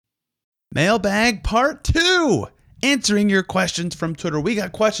Mailbag Part 2. Answering your questions from Twitter. We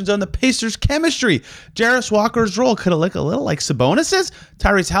got questions on the Pacers' chemistry. Jarace Walker's role. Could it look a little like Sabonis's?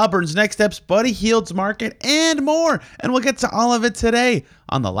 Tyrese Halliburton's next steps. Buddy Hield's market. And more. And we'll get to all of it today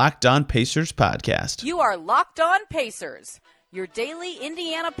on the Locked On Pacers podcast. You are Locked On Pacers, your daily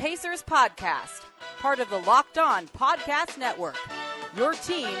Indiana Pacers podcast. Part of the Locked On Podcast Network. Your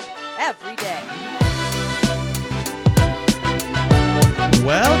team every day.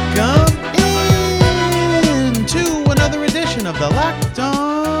 Welcome to another edition of the Locked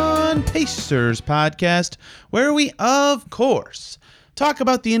On Pacers podcast, where we, of course, talk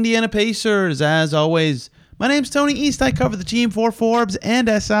about the Indiana Pacers. As always, my name's Tony East. I cover the team for Forbes and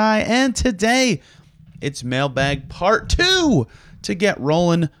SI, and today it's Mailbag Part 2 to get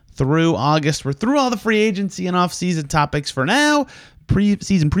rolling through August. We're through all the free agency and off-season topics for now.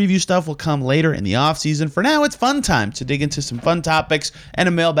 Season preview stuff will come later in the offseason. For now, it's fun time to dig into some fun topics, and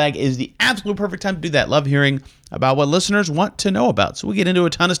a mailbag is the absolute perfect time to do that. Love hearing about what listeners want to know about. So we'll get into a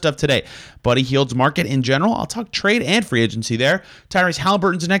ton of stuff today. Buddy Hield's market in general. I'll talk trade and free agency there. Tyrese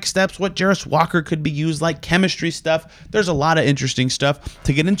Halliburton's next steps, what Jarace Walker could be used like, chemistry stuff. There's a lot of interesting stuff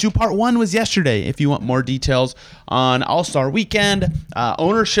to get into. Part 1 was yesterday. If you want more details on All-Star Weekend,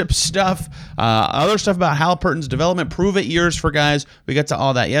 ownership stuff, other stuff about Halliburton's development, prove-it years for guys. We got to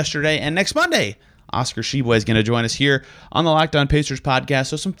all that yesterday. And next Monday, Oscar Sheboy is going to join us here on the Locked On Pacers podcast.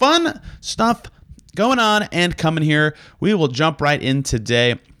 So some fun stuff going on and coming here. We will jump right in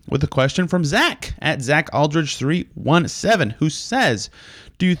today with a question from Zach at Zach Aldridge 317, who says,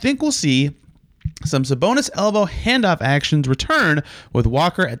 do you think we'll see some Sabonis elbow handoff actions return with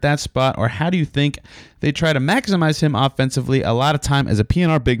Walker at that spot, or how do you think they try to maximize him offensively a lot of time as a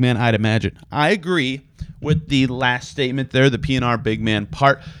PNR big man, I'd imagine? I agree with the last statement there, the PNR big man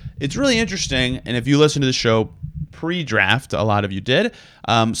part. It's really interesting, and if you listen to the show pre-draft, a lot of you did,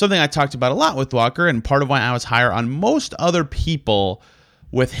 something I talked about a lot with Walker, and part of why I was higher on most other people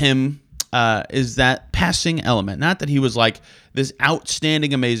with him is that passing element. Not that he was like this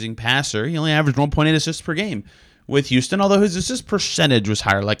outstanding, amazing passer. He only averaged 1.8 assists per game with Houston, although his assist percentage was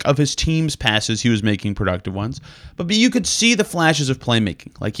higher. Like, of his team's passes, he was making productive ones. But you could see the flashes of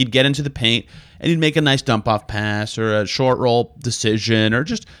playmaking. Like, he'd get into the paint, and he'd make a nice dump-off pass or a short roll decision, or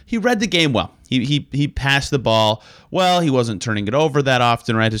just, he read the game well. He passed the ball well. He wasn't turning it over that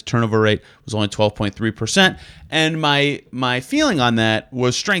often, right? His turnover rate was only 12.3%. And my feeling on that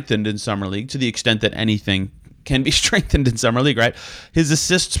was strengthened in Summer League to the extent that anything can be strengthened in Summer League, right? His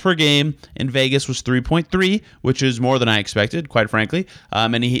assists per game in Vegas was 3.3, which is more than I expected, quite frankly.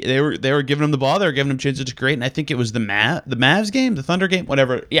 And they were giving him the ball, they were giving him chances to create, and I think it was the Mavs game, the Thunder game,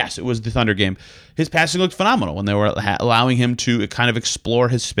 whatever. Yes, it was the Thunder game. His passing looked phenomenal when they were allowing him to kind of explore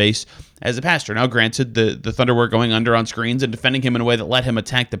his space as a passer. Now, granted, the Thunder were going under on screens and defending him in a way that let him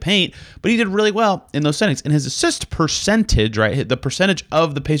attack the paint, but he did really well in those settings. And his assist percentage, right, the percentage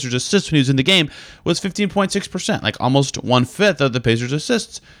of the Pacers' assists when he was in the game was 15.6%, like almost 1/5 of the Pacers'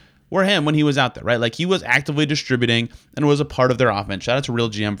 assists were him when he was out there, right? Like, he was actively distributing and was a part of their offense. Shout out to Real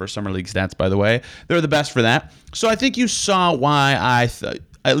GM for Summer League stats, by the way. They're the best for that. So I think you saw why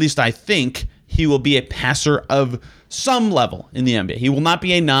at least I think he will be a passer of some level in the NBA. He will not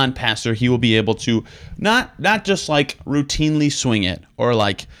be a non-passer. He will be able to not just like routinely swing it or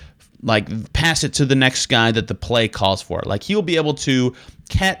like pass it to the next guy that the play calls for. Like, he'll be able to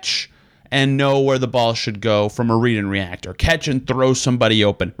catch and know where the ball should go from a read and react, or catch and throw somebody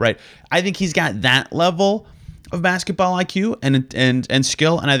open, right? I think he's got that level of basketball IQ and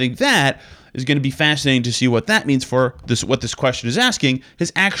skill, and I think that is going to be fascinating to see what that means for this. What this question is asking,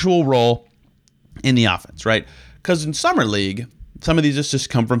 his actual role in the offense, right? Because in Summer League, some of these assists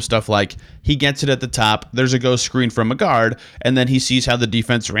come from stuff like he gets it at the top, there's a ghost screen from a guard, and then he sees how the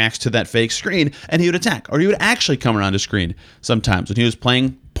defense reacts to that fake screen, and he would attack. Or he would actually come around a screen sometimes when he was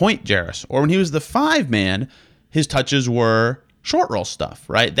playing point Jarace. Or when he was the 5-man, his touches were short roll stuff,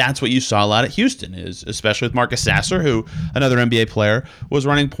 right? That's what you saw a lot at Houston, is especially with Marcus Sasser, who, another NBA player, was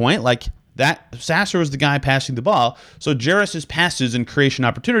running point. Like, that Sasser was the guy passing the ball. So Jarace's passes and creation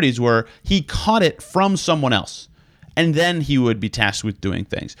opportunities were he caught it from someone else, and then he would be tasked with doing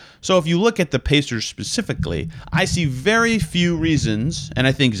things. So if you look at the Pacers specifically, I see very few reasons, and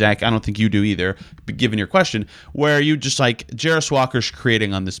I think, Zach, I don't think you do either, given your question, where you just like Jarace Walker's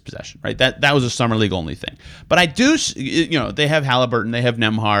creating on this possession, right? That was a Summer League only thing. But I do, they have Halliburton, they have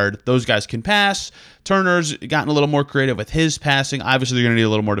Nembhard, those guys can pass. Turner's gotten a little more creative with his passing. Obviously, they're going to need a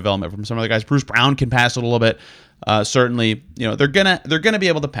little more development from some other guys. Bruce Brown can pass it a little bit. Certainly, they're gonna be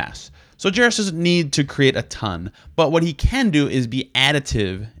able to pass. So Jarace doesn't need to create a ton, but what he can do is be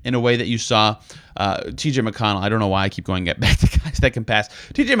additive in a way that you saw TJ McConnell. I don't know why I keep going back to guys that can pass.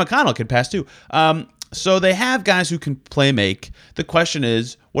 TJ McConnell can pass too. So they have guys who can play make. The question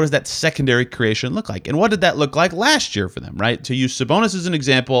is, what does that secondary creation look like? And what did that look like last year for them, right? To use Sabonis as an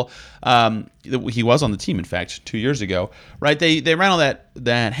example, he was on the team, in fact, 2 years ago, right? They ran all that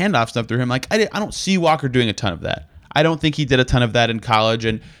handoff stuff through him. Like, I don't see Walker doing a ton of that. I don't think he did a ton of that in college,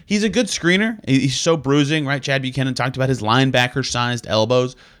 and he's a good screener. He's so bruising, right? Chad Buchanan talked about his linebacker-sized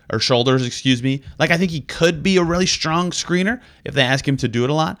elbows, or shoulders, excuse me. Like, I think he could be a really strong screener if they ask him to do it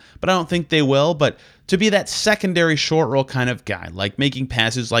a lot, but I don't think they will. But to be that secondary short roll kind of guy, like making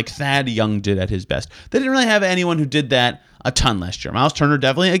passes like Thad Young did at his best. They didn't really have anyone who did that a ton last year. Miles Turner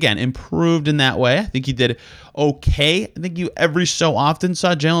definitely, again, improved in that way. I think he did okay. I think you every so often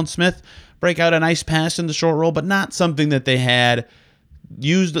saw Jalen Smith break out a nice pass in the short roll, but not something that they had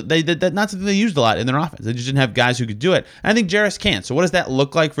used. They did that, not something they used a lot in their offense. They just didn't have guys who could do it. And I think Jarace can. So what does that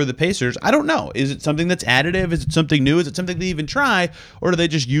look like for the Pacers? I don't know. Is it something that's additive? Is it something new? Is it something they even try? Or do they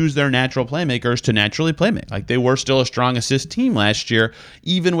just use their natural playmakers to naturally playmake? Like, they were still a strong assist team last year,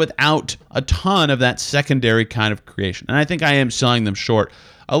 even without a ton of that secondary kind of creation. And I think I am selling them short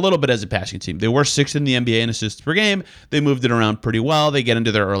a little bit as a passing team. They were 6th in the NBA in assists per game. They moved it around pretty well. They get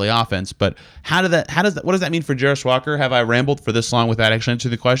into their early offense. But what does that mean for Jarace Walker? Have I rambled for this long without actually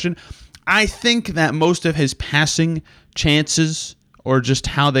answering the question? I think that most of his passing chances, or just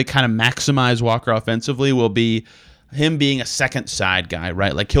how they kind of maximize Walker offensively, will be him being a second side guy,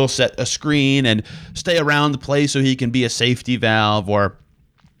 right? Like, he'll set a screen and stay around the play so he can be a safety valve, or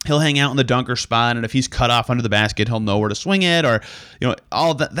he'll hang out in the dunker spot, and if he's cut off under the basket, he'll know where to swing it, or,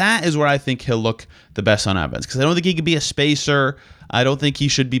 all that. That is where I think he'll look the best on offense, because I don't think he could be a spacer. I don't think he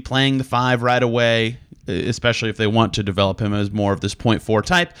should be playing the 5 right away, especially if they want to develop him as more of this point 4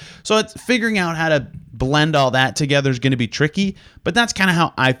 type. So it's figuring out how to blend all that together is going to be tricky, but that's kind of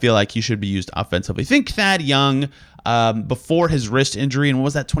how I feel like he should be used offensively. Think Thad Young before his wrist injury, and what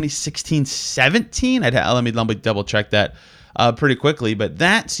was that, 2016-17? Let me double check that pretty quickly, but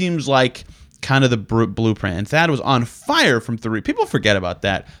that seems like kind of the blueprint. And Thad was on fire from 3. People forget about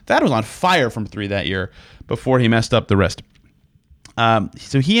that. Thad was on fire from 3 that year before he messed up the wrist.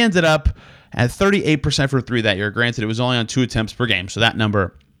 So he ended up at 38% for 3 that year. Granted, it was only on 2 attempts per game, so that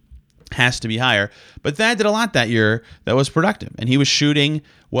number has to be higher. But Thad did a lot that year that was productive, and he was shooting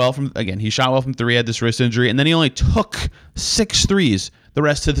well he shot well from 3, had this wrist injury, and then he only took 6 threes the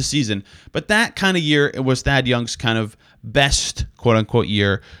rest of the season. But that kind of year, it was Thad Young's kind of best quote-unquote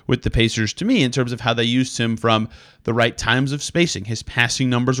year with the Pacers to me, in terms of how they used him from the right times of spacing. His passing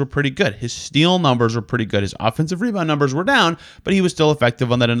numbers were pretty good. His steal numbers were pretty good. His offensive rebound numbers were down, but he was still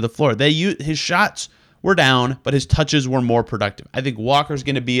effective on that end of the floor. His shots were down, but his touches were more productive. I think Walker's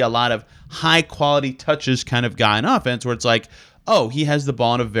going to be a lot of high-quality touches kind of guy in offense, where it's like, oh, he has the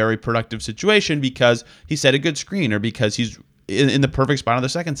ball in a very productive situation because he set a good screen, or because he's in the perfect spot on the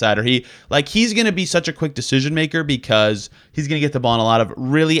second side, or he's going to be such a quick decision maker because he's going to get the ball in a lot of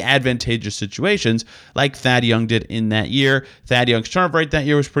really advantageous situations, like Thad Young did in that year. Thad Young's turnover rate that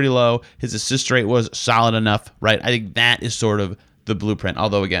year was pretty low. His assist rate was solid enough, right? I think that is sort of the blueprint.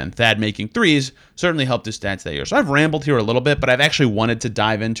 Although, again, Thad making 3s certainly helped his stats that year. So I've rambled here a little bit, but I've actually wanted to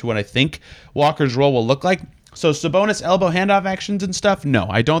dive into what I think Walker's role will look like. So Sabonis elbow handoff actions and stuff, no,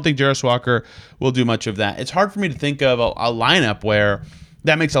 I don't think Jarace Walker will do much of that. It's hard for me to think of a lineup where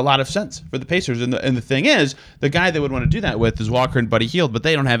that makes a lot of sense for the Pacers. And the thing is, the guy they would want to do that with is Walker and Buddy Hield, but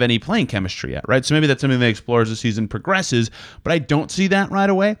they don't have any playing chemistry yet, right? So maybe that's something they explore as the season progresses, but I don't see that right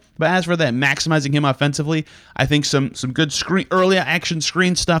away. But as for that, maximizing him offensively, I think some good early action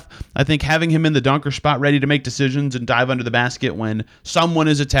screen stuff. I think having him in the dunker spot ready to make decisions and dive under the basket when someone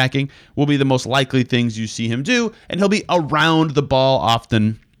is attacking will be the most likely things you see him do, and he'll be around the ball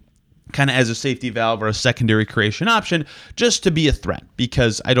often, kind of as a safety valve or a secondary creation option, just to be a threat,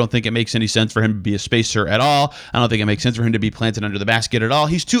 because I don't think it makes any sense for him to be a spacer at all. I don't think it makes sense for him to be planted under the basket at all.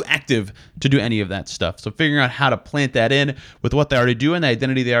 He's too active to do any of that stuff. So figuring out how to plant that in with what they already do and the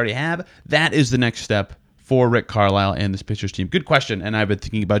identity they already have, that is the next step for Rick Carlisle and this Pacers team. Good question, and I've been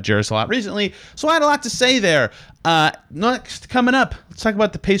thinking about Jarace a lot recently, so I had a lot to say there. Next, coming up, let's talk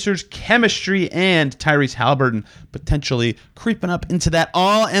about the Pacers' chemistry and Tyrese Halliburton potentially creeping up into that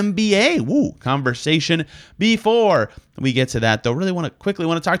All-NBA conversation. Before we get to that, though, really quickly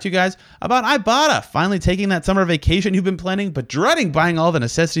want to talk to you guys about Ibotta finally taking that summer vacation you've been planning but dreading buying all the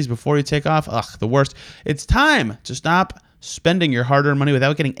necessities before you take off. Ugh, the worst. It's time to stop spending your hard-earned money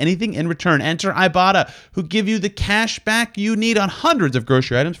without getting anything in return. Enter Ibotta, who give you the cash back you need on hundreds of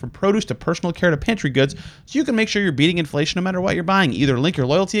grocery items, from produce to personal care to pantry goods, so you can make sure you're beating inflation no matter what you're buying. Either link your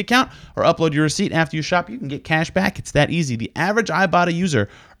loyalty account or upload your receipt after you shop. You can get cash back. It's that easy. The average Ibotta user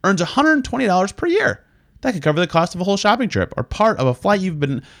earns $120 per year. That could cover the cost of a whole shopping trip, or part of a flight you've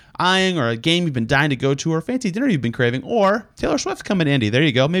been eyeing, or a game you've been dying to go to, or a fancy dinner you've been craving, or Taylor Swift's coming handy. There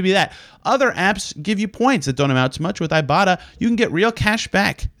you go. Maybe that. Other apps give you points that don't amount to much. With Ibotta, you can get real cash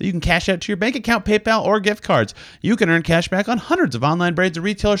back that you can cash out to your bank account, PayPal, or gift cards. You can earn cash back on hundreds of online brands and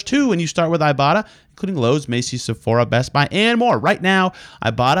retailers too when you start with Ibotta, including Lowe's, Macy's, Sephora, Best Buy, and more. Right now,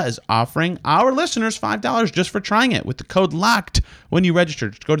 Ibotta is offering our listeners $5 just for trying it with the code LOCKED when you register.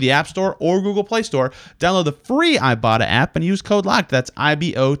 Just go to the App Store or Google Play Store, download the free Ibotta app, and use code LOCKED. That's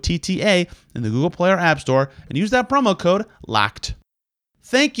IBOTTA in the Google Play or App Store, and use that promo code LOCKED.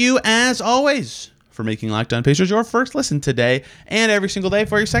 Thank you, as always, for making Locked On Pacers your first listen today and every single day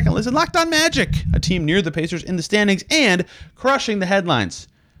for your second listen. Locked On Magic, a team near the Pacers in the standings and crushing the headlines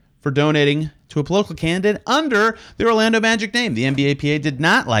for donating to a political candidate under the Orlando Magic name. The NBAPA did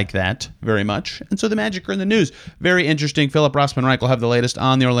not like that very much, and so the Magic are in the news. Very interesting. Philip Rossman-Reich will have the latest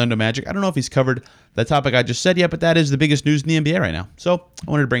on the Orlando Magic. I don't know if he's covered the topic I just said yet, but that is the biggest news in the NBA right now, so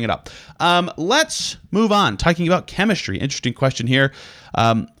I wanted to bring it up. Let's move on, talking about chemistry. Interesting question here.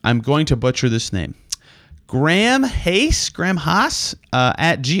 I'm going to butcher this name. Graham Haase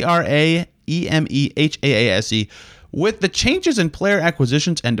at GRAEMEHAASE. With the changes in player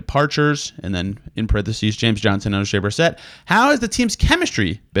acquisitions and departures, and then in parentheses, James Johnson and O'Shea Brissett, how has the team's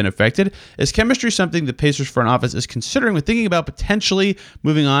chemistry been affected? Is chemistry something the Pacers front office is considering when thinking about potentially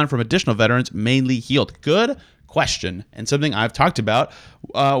moving on from additional veterans, mainly Hield? Good question, and something I've talked about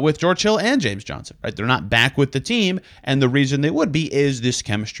with George Hill and James Johnson, right? They're not back with the team, and the reason they would be is this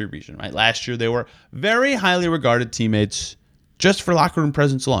chemistry reason, right? Last year, they were very highly regarded teammates just for locker room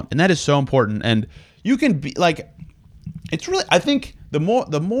presence alone, and that is so important, and you can be, like, it's really, I think the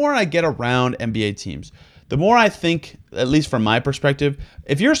more I get around NBA teams, the more I think, at least from my perspective,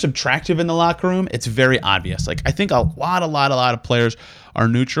 if you're subtractive in the locker room, it's very obvious. Like, I think a lot of players are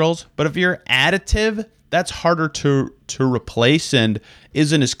neutrals, but if you're additive, that's harder to replace and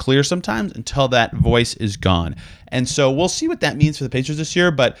isn't as clear sometimes until that voice is gone. And so we'll see what that means for the Pacers this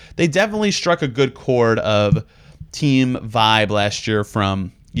year, but they definitely struck a good chord of team vibe last year,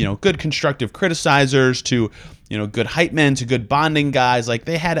 from, good constructive criticizers to, good hype men to good bonding guys. Like,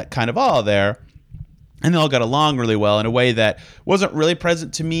 they had it kind of all there, and they all got along really well in a way that wasn't really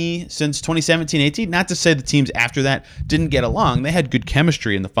present to me since 2017-18. Not to say the teams after that didn't get along. They had good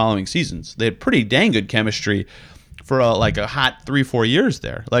chemistry in the following seasons. They had pretty dang good chemistry for a hot 3-4 years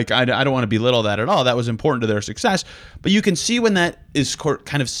there. Like, I don't want to belittle that at all. That was important to their success. But you can see when that is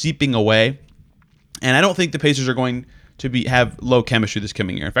kind of seeping away, and I don't think the Pacers are going to have low chemistry this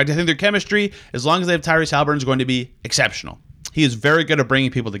coming year. In fact, I think their chemistry, as long as they have Tyrese Haliburton, is going to be exceptional. He is very good at bringing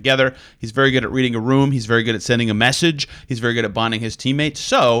people together. He's very good at reading a room. He's very good at sending a message. He's very good at bonding his teammates.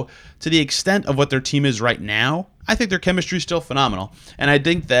 So, to the extent of what their team is right now, I think their chemistry is still phenomenal. And I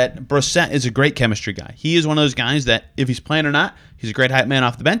think that Brissett is a great chemistry guy. He is one of those guys that, if he's playing or not, he's a great hype man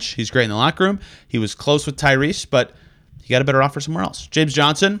off the bench. He's great in the locker room. He was close with Tyrese, but he got a better offer somewhere else. James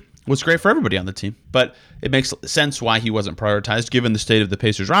Johnson was great for everybody on the team, but it makes sense why he wasn't prioritized given the state of the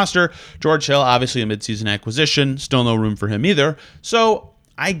Pacers roster. George Hill, obviously a midseason acquisition, still no room for him either. So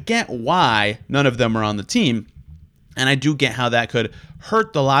I get why none of them are on the team, and I do get how that could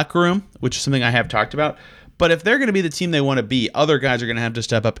hurt the locker room, which is something I have talked about. But if they're going to be the team they want to be, other guys are going to have to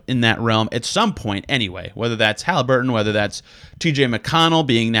step up in that realm at some point anyway, whether that's Haliburton, whether that's TJ McConnell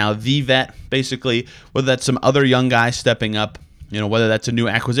being now the vet, basically, whether that's some other young guy stepping up, whether that's a new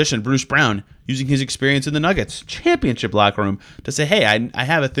acquisition, Bruce Brown, using his experience in the Nuggets championship locker room to say, hey, I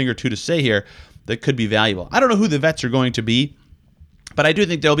have a thing or two to say here that could be valuable. I don't know who the vets are going to be, but I do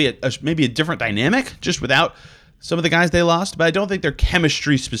think there'll be maybe a different dynamic just without some of the guys they lost, but I don't think their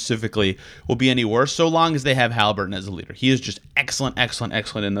chemistry specifically will be any worse so long as they have Haliburton as a leader. He is just excellent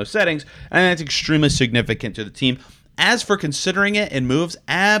in those settings, and that's extremely significant to the team. As for considering it in moves,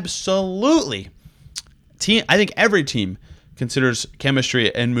 absolutely. I think every team considers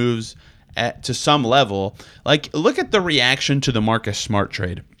chemistry and moves to some level. Like, look at the reaction to the Marcus Smart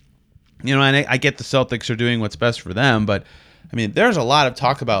trade. And I get the Celtics are doing what's best for them, but I mean, there's a lot of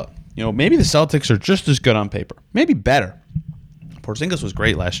talk about, maybe the Celtics are just as good on paper, maybe better. Porzingis was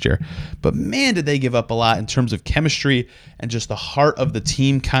great last year, but man, did they give up a lot in terms of chemistry and just the heart of the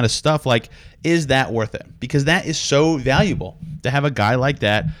team kind of stuff. Like, is that worth it? Because that is so valuable to have a guy like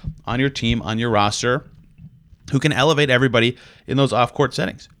that on your team, on your roster, who can elevate everybody in those off-court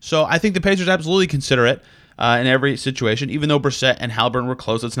settings. So I think the Pacers absolutely consider it. in every situation, even though Brissett and Haliburton were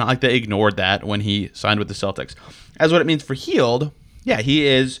close. It's not like they ignored that when he signed with the Celtics. As what it means for Hield, yeah, he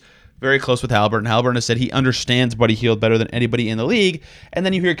is very close with Haliburton. Haliburton has said he understands Buddy Hield better than anybody in the league. And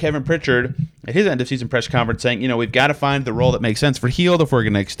then you hear Kevin Pritchard at his end-of-season press conference saying, we've got to find the role that makes sense for Hield if we're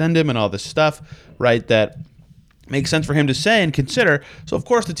going to extend him and all this stuff, right, that makes sense for him to say and consider. So, of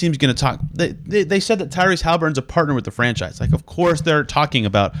course, the team's going to talk. They said that Tyrese Haliburton's a partner with the franchise. Like, of course, they're talking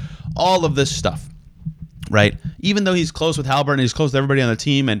about all of this stuff, right? Even though he's close with Haliburton, he's close with everybody on the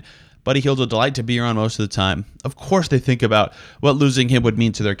team, and Buddy Hield's a delight to be around most of the time. Of course, they think about what losing him would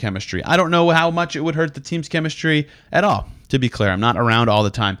mean to their chemistry. I don't know how much it would hurt the team's chemistry at all, to be clear. I'm not around all the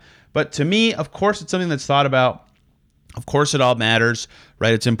time. But to me, of course, it's something that's thought about. Of course, it all matters,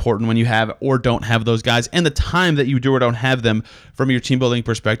 right? It's important when you have or don't have those guys and the time that you do or don't have them from your team building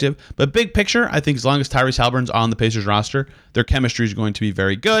perspective. But big picture, I think as long as Tyrese Haliburton's on the Pacers roster, their chemistry is going to be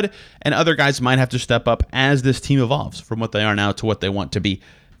very good, and other guys might have to step up as this team evolves from what they are now to what they want to be.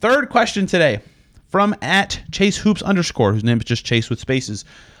 Third question today from @ChaseHoops_, whose name is just Chase with spaces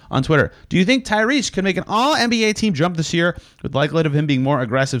on Twitter. Do you think Tyrese could make an all-NBA team jump this year with the likelihood of him being more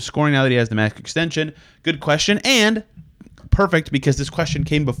aggressive scoring now that he has the max extension? Good question, and perfect because this question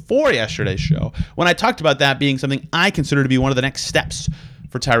came before yesterday's show when I talked about that being something I consider to be one of the next steps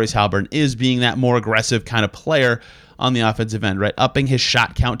for Tyrese Haliburton, is being that more aggressive kind of player on the offensive end, right? Upping his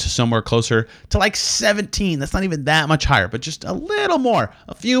shot count to somewhere closer to like 17. That's not even that much higher, but just a little more,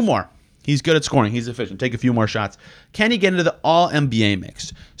 a few more. He's good at scoring. He's efficient. Take a few more shots. Can he get into the all-NBA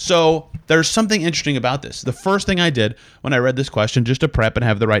mix? So there's something interesting about this. The first thing I did when I read this question, just to prep and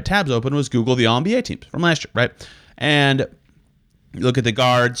have the right tabs open, was Google the all-NBA teams from last year, right? And you look at the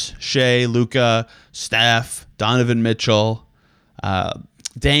guards: Shea, Luka, Steph, Donovan Mitchell,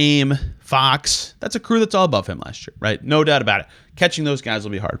 Dame, Fox. That's a crew that's all above him last year, right? No doubt about it. Catching those guys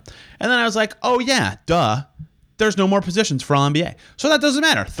will be hard. And then I was like, oh yeah, duh. There's no more positions for All-NBA. So that doesn't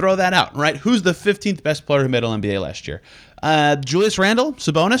matter. Throw that out, right? Who's the 15th best player who made All-NBA last year? Julius Randle,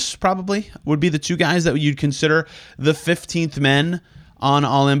 Sabonis probably would be the two guys that you'd consider the 15th men on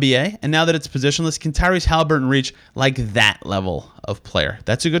All-NBA. And now that it's positionless, can Tyrese Haliburton reach like that level of player?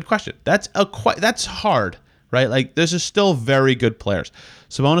 That's a good question. That's hard, right? Like, this is still very good players.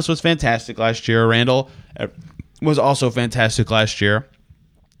 Sabonis was fantastic last year. Randle was also fantastic last year.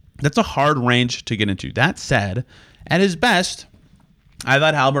 That's a hard range to get into. That said, at his best, I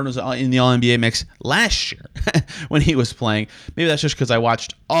thought Haliburton was in the All-NBA mix last year when he was playing. Maybe that's just because I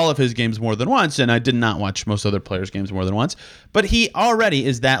watched all of his games more than once, and I did not watch most other players' games more than once. But he already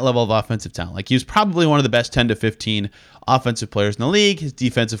is that level of offensive talent. Like, he was probably one of the best 10 to 15 offensive players in the league. His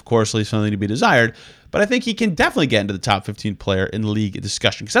defense, of course, leaves something to be desired. But I think he can definitely get into the top 15 player in the league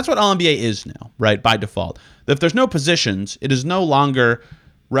discussion, because that's what All-NBA is now, right, by default. If there's no positions, it is no longer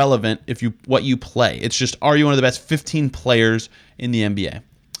relevant what you play. It's just, are you one of the best 15 players in the NBA?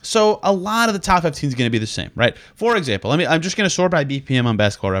 So a lot of the top 15 is going to be the same, right? For example, I'm just going to sort by BPM on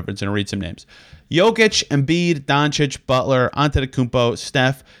Basketball Reference and read some names. Jokic, Embiid, Doncic, Butler, Antetokounmpo,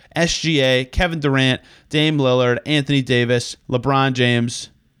 Steph, SGA, Kevin Durant, Dame Lillard, Anthony Davis, LeBron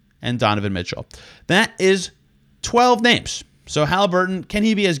James, and Donovan Mitchell. That is 12 names. So Haliburton, can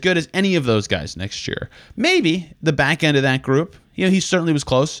he be as good as any of those guys next year? Maybe the back end of that group. He certainly was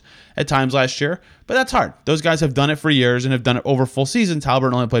close at times last year, but that's hard. Those guys have done it for years and have done it over full seasons.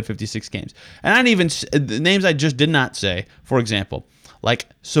 Haliburton only played 56 games. And I didn't even, the names I just did not say, for example, like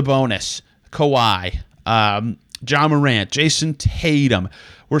Sabonis, Kawhi, Ja Morant, Jason Tatum.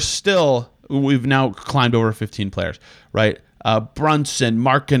 We've now climbed over 15 players, right? Brunson,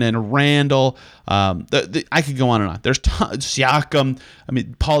 Markkanen, Randall. I could go on and on. There's tons. Siakam.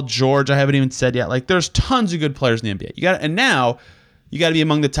 Paul George. I haven't even said yet. Like, there's tons of good players in the NBA. And now you got to be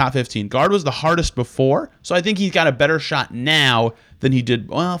among the top 15. Guard was the hardest before, so I think he's got a better shot now than he did.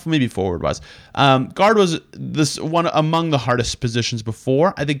 Well, maybe forward was. Guard was this one among the hardest positions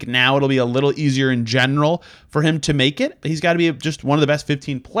before. I think now it'll be a little easier in general for him to make it. He's got to be just one of the best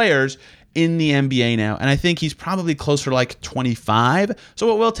 15 players in the NBA now, and I think he's probably closer to like 25,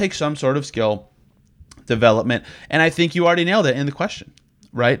 so it will take some sort of skill development, and I think you already nailed it in the question,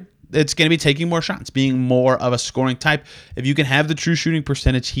 right? It's going to be taking more shots, being more of a scoring type. If you can have the true shooting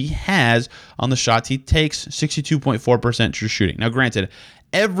percentage he has on the shots he takes, 62.4% true shooting. Now, granted,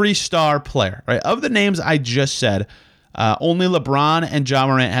 every star player, right, of the names I just said, only LeBron and Ja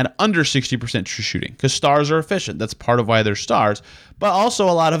Morant had under 60% true shooting, because stars are efficient. That's part of why they're stars. But also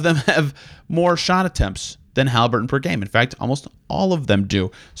a lot of them have more shot attempts than Haliburton per game. In fact, almost all of them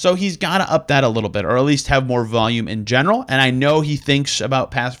do. So he's got to up that a little bit, or at least have more volume in general. And I know he thinks about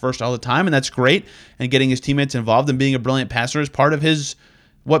pass first all the time, and that's great. And getting his teammates involved and being a brilliant passer is part of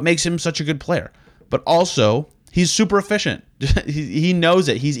what makes him such a good player. but also he's super efficient. He knows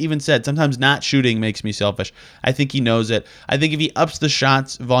it. He's even said sometimes not shooting makes me selfish. I think he knows it. I think if he ups the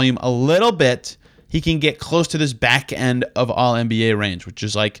shots volume a little bit, he can get close to this back end of all NBA range, which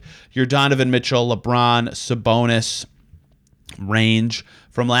is like your Donovan Mitchell, LeBron, Sabonis range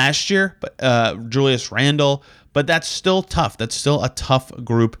from last year, but Julius Randle. But that's still tough. That's still a tough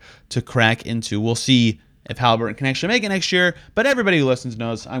group to crack into. We'll see if Haliburton can actually make it next year. But everybody who listens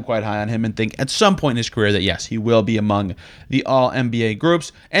knows I'm quite high on him and think at some point in his career that, yes, he will be among the all-NBA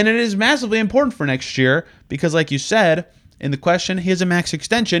groups. And it is massively important for next year because, like you said, in the question, he has a max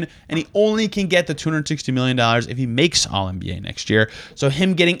extension, and he only can get the $260 million if he makes All-NBA next year. So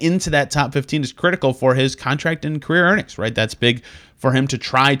him getting into that top 15 is critical for his contract and career earnings, right? That's big for him to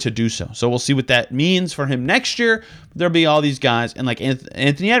try to do so. So we'll see what that means for him next year. There'll be all these guys, and like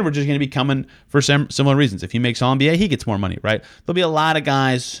Anthony Edwards is going to be coming for similar reasons. If he makes All-NBA, he gets more money, right? There'll be a lot of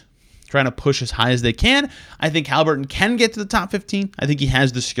guys trying to push as high as they can. I think Haliburton can get to the top 15. I think he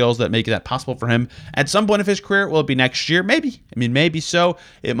has the skills that make that possible for him at some point of his career. Will it be next year? Maybe. Maybe so.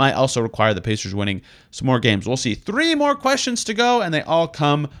 It might also require the Pacers winning some more games. We'll see. 3 more questions to go, and they all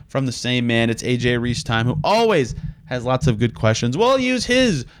come from the same man. It's AJ Reese time, who always has lots of good questions. We'll use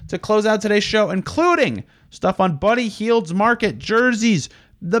his to close out today's show, including stuff on Buddy Hield's market, jerseys,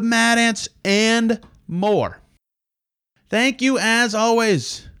 the Mad Ants, and more. Thank you, as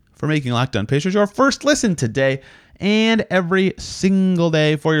always, for making Locked On Pacers your first listen today and every single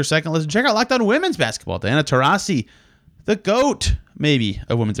day. For your second listen, check out Locked On Women's Basketball. Diana Taurasi, the GOAT, maybe,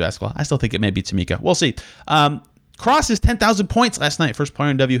 of women's basketball. I still think it may be Tamika. We'll see. Crosses 10,000 points last night. First player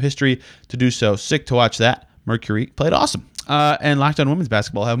in W history to do so. Sick to watch that. Mercury played awesome. And Locked On Women's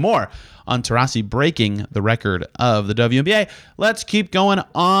Basketball have more on Taurasi breaking the record of the WNBA. Let's keep going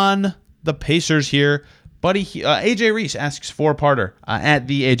on the Pacers here. AJ Reese asks 4-parter at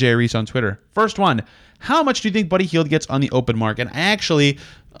the AJ Reese on Twitter. First one, how much do you think Buddy Hield gets on the open market? I actually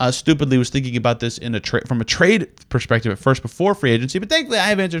stupidly was thinking about this from a trade perspective at first before free agency, but thankfully I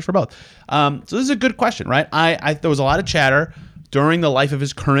have answers for both. So this is a good question, right? There was a lot of chatter during the life of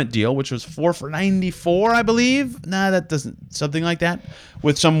his current deal, which was 4 for $94, I believe. That doesn't, something like that,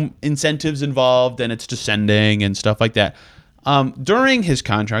 with some incentives involved, and it's descending and stuff like that. During his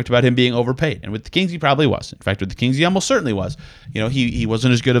contract, about him being overpaid, and with the Kings he probably was. In fact, with the Kings he almost certainly was. He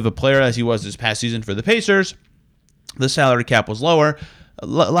wasn't as good of a player as he was this past season for the Pacers. The salary cap was lower.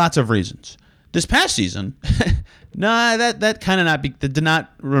 Lots of reasons. This past season, that did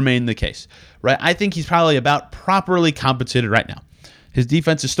not remain the case, right? I think he's probably about properly compensated right now. His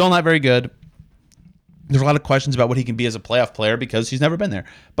defense is still not very good. There's a lot of questions about what he can be as a playoff player because he's never been there,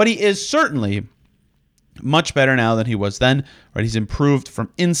 but he is certainly much better now than he was then, right? He's improved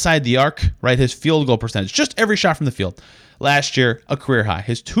from inside the arc, right? His field goal percentage, just every shot from the field. Last year, a career high.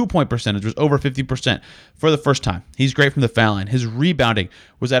 His 2-point percentage was over 50% for the first time. He's great from the foul line. His rebounding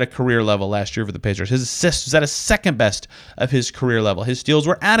was at a career level last year for the Pacers. His assists was at a second best of his career level. His steals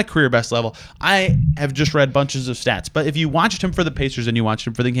were at a career best level. I have just read bunches of stats, but if you watched him for the Pacers and you watched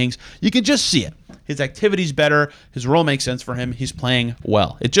him for the Kings, you can just see it. His activity's better. His role makes sense for him. He's playing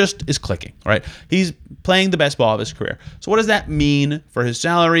well. It just is clicking, right? He's playing the best ball of his career. So what does that mean for his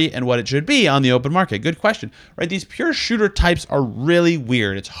salary and what it should be on the open market? Good question, right? These pure shooter types are really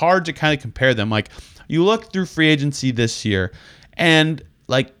weird. It's hard to kind of compare them. Like, you look through free agency this year, and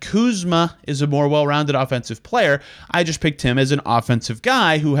like Kuzma is a more well-rounded offensive player. I just picked him as an offensive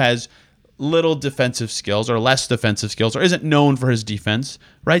guy who has little defensive skills or less defensive skills or isn't known for his defense,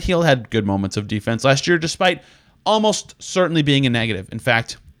 right? He had good moments of defense last year, despite almost certainly being a negative. In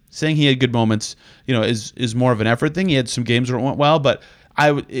fact, saying he had good moments, is more of an effort thing. He had some games where it went well, but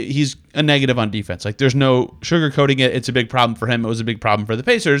he's a negative on defense. Like, there's no sugarcoating it. It's a big problem for him. It was a big problem for the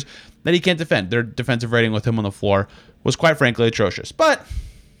Pacers that he can't defend. Their defensive rating with him on the floor was quite frankly atrocious. But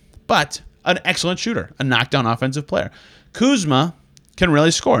an excellent shooter, a knockdown offensive player. Kuzma can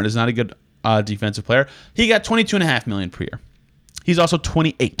really score and is not a good defensive player. He got $22.5 million per year. He's also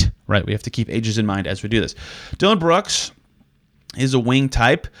 28, right? We have to keep ages in mind as we do this. Dylan Brooks is a wing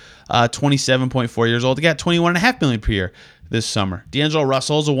type, 27.4 years old. He got $21.5 million per year this summer. D'Angelo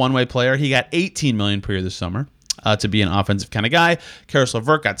Russell is a one-way player. He got $18 million per year this summer to be an offensive kind of guy. Karis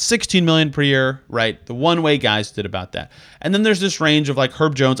LeVert got $16 million per year, right? The one-way guys did about that. And then there's this range of like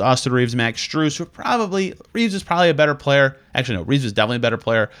Herb Jones, Austin Reeves, Max Strus, Reeves is probably a better player. Actually, no, Reeves is definitely a better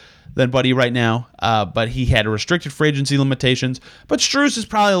player than Buddy right now, but he had restricted free agency limitations. But Strus is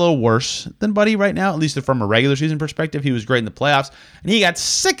probably a little worse than Buddy right now, at least from a regular season perspective. He was great in the playoffs, and he got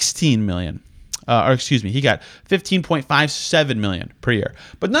 $16 million he got $15.57 million per year.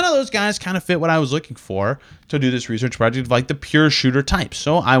 But none of those guys kind of fit what I was looking for to do this research project, like the pure shooter type.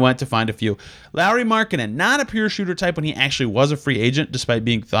 So I went to find a few. Lauri Markkanen, not a pure shooter type when he actually was a free agent, despite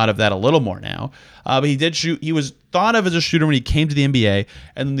being thought of that a little more now. But he did shoot. He was thought of as a shooter when he came to the NBA,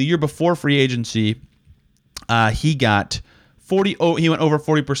 and then the year before free agency, he got 40. Oh, he went over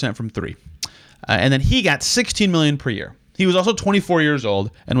 40% from three, and then he got $16 million per year. He was also 24 years old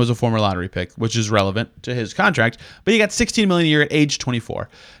and was a former lottery pick, which is relevant to his contract. But he got $16 million a year at age 24.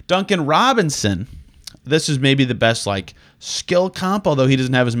 Duncan Robinson, this is maybe the best skill comp, although he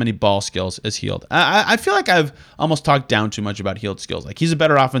doesn't have as many ball skills as Hield. I feel like I've almost talked down too much about Hield's skills. He's a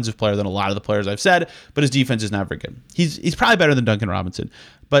better offensive player than a lot of the players I've said, but his defense is not very good. He's probably better than Duncan Robinson.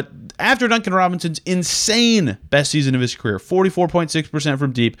 But after Duncan Robinson's insane best season of his career, 44.6%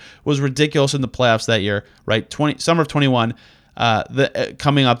 from deep, was ridiculous in the playoffs that year, right? Summer of 21,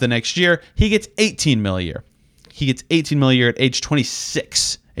 coming up the next year, he gets $18 million a year. He gets $18 million a year at age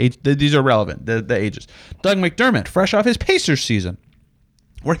 26. These are relevant, the ages. Doug McDermott, fresh off his Pacers season,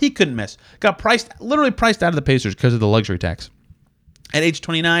 where he couldn't miss, got literally priced out of the Pacers because of the luxury tax. At age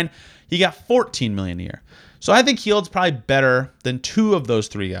 29, he got $14 million a year. So I think Hield's probably better than two of those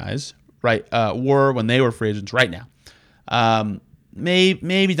three guys, right? Were when they were free agents right now.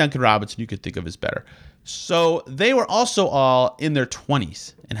 Maybe Duncan Robinson you could think of as better. So they were also all in their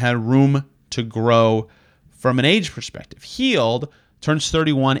 20s and had room to grow from an age perspective. Hield turns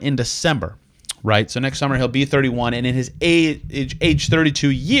 31 in December, right? So next summer he'll be 31, and in his age 32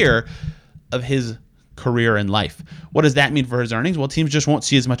 year of his career in life. What does that mean for his earnings? Well, teams just won't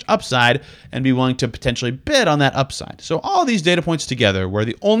see as much upside and be willing to potentially bid on that upside. So all these data points together, where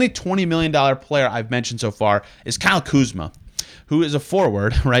the only $20 million player I've mentioned so far is Kyle Kuzma, who is a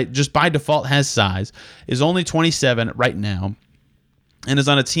forward, right? Just by default has size, is only 27 right now, and is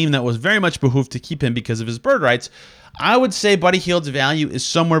on a team that was very much behooved to keep him because of his bird rights. I would say Buddy Hield's value is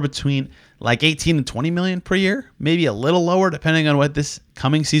somewhere between 18 and 20 million per year, maybe a little lower depending on what this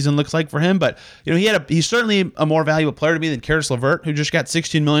coming season looks like for him. But he's certainly a more valuable player to me than Caris LeVert, who just got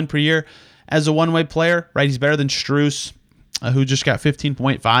 16 million per year as a one-way player. Right, he's better than Strus, who just got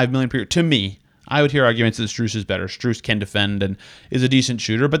 15.5 million per year. To me, I would hear arguments that Strus is better. Strus can defend and is a decent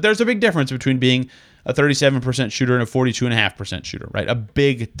shooter, but there's a big difference between being a 37% shooter and a 42.5% shooter, right? A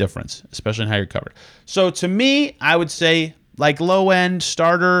big difference, especially in how you're covered. So to me, I would say low-end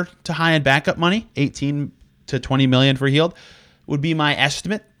starter to high-end backup money, 18 to 20 million for Hield, would be my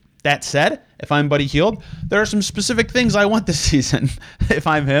estimate. That said, if I'm Buddy Hield, there are some specific things I want this season if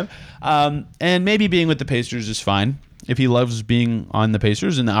I'm him. And maybe being with the Pacers is fine. If he loves being on the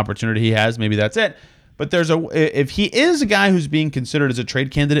Pacers and the opportunity he has, maybe that's it. But if he is a guy who's being considered as a trade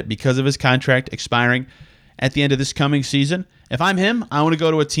candidate because of his contract expiring at the end of this coming season, if I'm him, I want to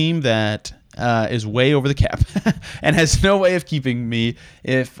go to a team that is way over the cap and has no way of keeping me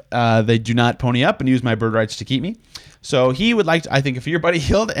if they do not pony up and use my bird rights to keep me. So he would like to, I think if you're Buddy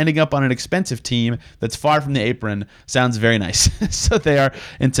Hield, ending up on an expensive team that's far from the apron sounds very nice. So they are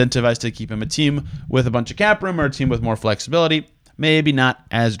incentivized to keep him. A team with a bunch of cap room or a team with more flexibility, maybe not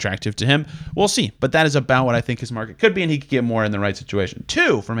as attractive to him. We'll see. But that is about what I think his market could be, and he could get more in the right situation.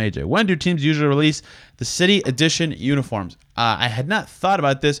 2 from AJ. When do teams usually release the City Edition uniforms? I had not thought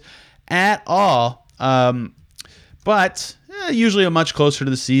about this at all, but usually much closer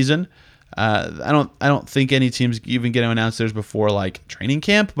to the season. I don't think any teams even get to announce theirs before training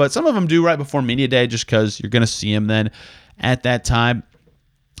camp, but some of them do right before media day, just because you're going to see them then at that time.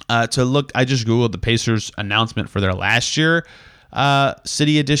 I just googled the Pacers announcement for their last year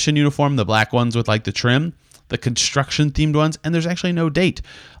City Edition uniform, the black ones with the trim, the construction themed ones, and there's actually no date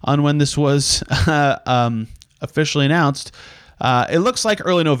on when this was officially announced. It looks like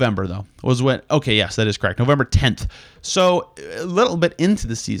early November, though, was when... Okay, yes, that is correct. November 10th. So a little bit into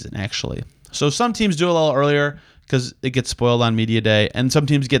the season, actually. So some teams do a little earlier because it gets spoiled on media day, and some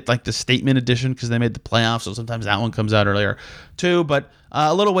teams get the statement edition because they made the playoffs, so sometimes that one comes out earlier too. But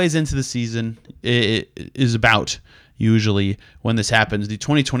a little ways into the season it is about usually when this happens. The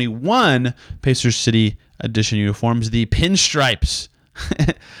 2021 Pacers City Edition uniforms, the pinstripes.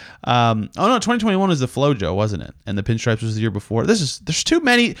 2021 was the FloJo, wasn't it? And the pinstripes was the year before. There's too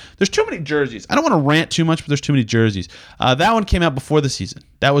many jerseys. I don't want to rant too much, but there's too many jerseys. That one came out before the season.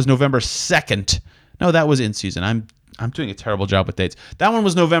 That was November 2nd. No, that was in season. I'm doing a terrible job with dates. That one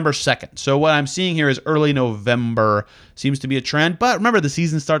was November 2nd. So what I'm seeing here is early November seems to be a trend. But remember, the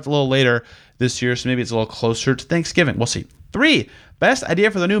season starts a little later this year, so maybe it's a little closer to Thanksgiving. We'll see. 3, best idea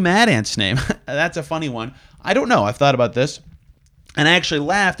for the new Mad Ants name. That's a funny one. I don't know. I've thought about this. And I actually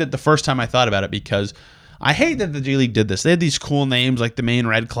laughed at the first time I thought about it because I hate that the G League did this. They had these cool names, like the Maine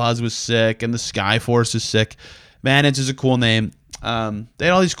Red Claws was sick, and the Sky Force is sick. Vantage is a cool name. They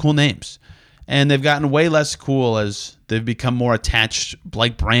had all these cool names, and they've gotten way less cool as they've become more attached,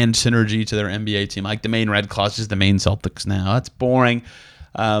 like brand synergy to their NBA team. Like the Maine Red Claws is the Maine Celtics now. That's boring.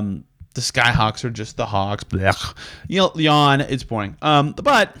 The Skyhawks are just the Hawks. Blech. Yawn. It's boring.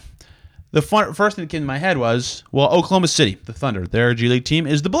 But the first thing that came to my head was, well, Oklahoma City, the Thunder, their G League team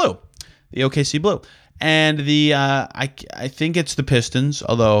is the Blue, the OKC Blue. And the I think it's the Pistons,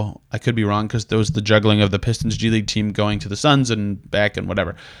 although I could be wrong because there was the juggling of the Pistons G League team going to the Suns and back and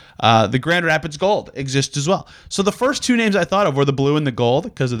whatever. The Grand Rapids Gold exists as well. So the first two names I thought of were the Blue and the Gold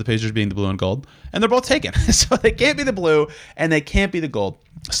because of the Pacers being the Blue and Gold, and they're both taken. So they can't be the Blue and they can't be the Gold.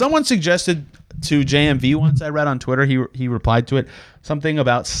 Someone suggested to JMV once, I read on Twitter, he replied to it, something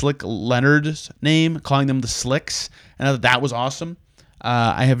about Slick Leonard's name, calling them the Slicks, and I thought that was awesome.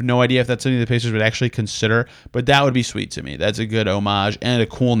 I have no idea if that's something the Pacers would actually consider, but that would be sweet to me. That's a good homage and a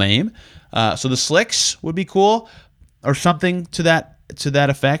cool name. So the Slicks would be cool, or something to that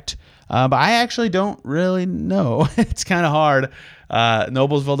effect. But I actually don't really know. It's kind of hard.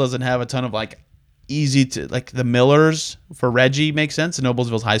 Noblesville doesn't have a ton of easy to the Millers for Reggie makes sense.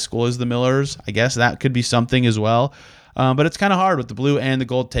 Noblesville's high school is the Millers. I guess that could be something as well. But it's kind of hard with the Blue and the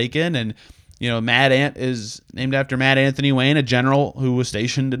Gold taken, and Mad Ant is named after Mad Anthony Wayne, a general who was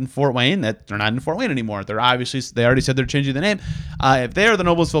stationed in Fort Wayne. That they're not in Fort Wayne anymore. They already said they're changing the name. If they are the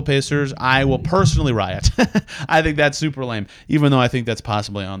Noblesville Pacers, I will personally riot. I think that's super lame, even though I think that's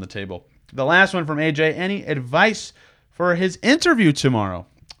possibly on the table. The last one from AJ, any advice for his interview tomorrow?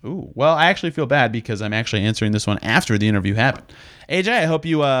 Ooh, well, I actually feel bad because I'm actually answering this one after the interview happened. AJ, I hope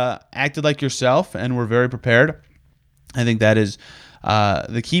you acted like yourself and were very prepared. I think that is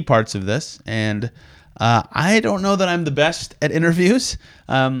the key parts of this, and I don't know that I'm the best at interviews,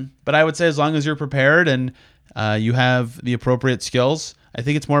 but I would say as long as you're prepared and you have the appropriate skills, I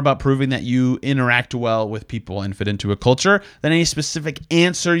think it's more about proving that you interact well with people and fit into a culture than any specific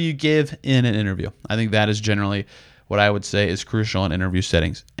answer you give in an interview. I think that is generally what I would say is crucial in interview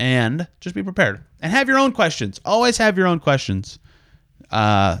settings. And just be prepared and have your own questions. Always have your own questions.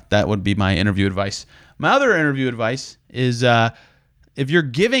 That would be my interview advice. My other interview advice is if you're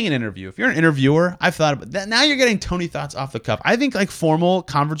giving an interview, if you're an interviewer, I've thought about that. Now you're getting Tony thoughts off the cuff. I think formal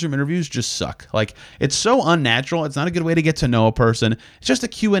conference room interviews just suck. It's so unnatural. It's not a good way to get to know a person. It's just a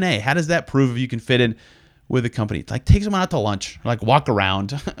Q&A. How does that prove if you can fit in with a company? Take someone out to lunch, walk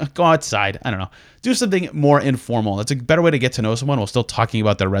around, go outside. I don't know. Do something more informal. That's a better way to get to know someone while still talking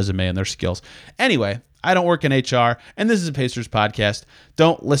about their resume and their skills. Anyway, I don't work in HR, and this is a Pacers podcast.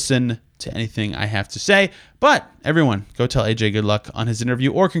 Don't listen to anything I have to say, but everyone go tell AJ good luck on his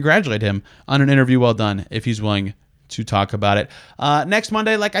interview or congratulate him on an interview well done if he's willing to talk about it. Next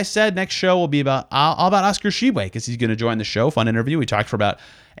Monday, like I said, next show will be all about Oscar Tshiebwe because he's going to join the show. Fun interview. We talked for about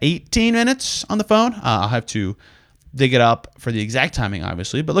 18 minutes on the phone. I'll have to dig it up for the exact timing,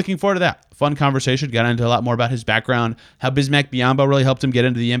 obviously, but looking forward to that. Fun conversation. Got into a lot more about his background, how Bismack Biyombo really helped him get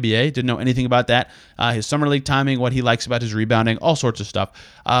into the NBA. Didn't know anything about that. His summer league timing, what he likes about his rebounding, all sorts of stuff.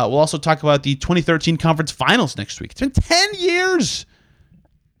 We'll also talk about the 2013 conference finals next week. It's been 10 years.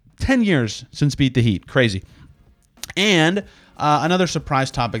 10 years since Beat the Heat. Crazy. And another surprise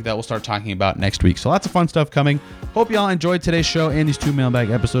topic that we'll start talking about next week. So lots of fun stuff coming. Hope y'all enjoyed today's show and these 2 mailbag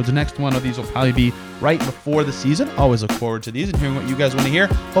episodes. The next one of these will probably be right before the season. Always look forward to these and hearing what you guys want to hear.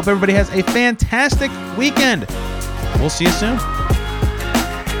 Hope everybody has a fantastic weekend. We'll see you soon.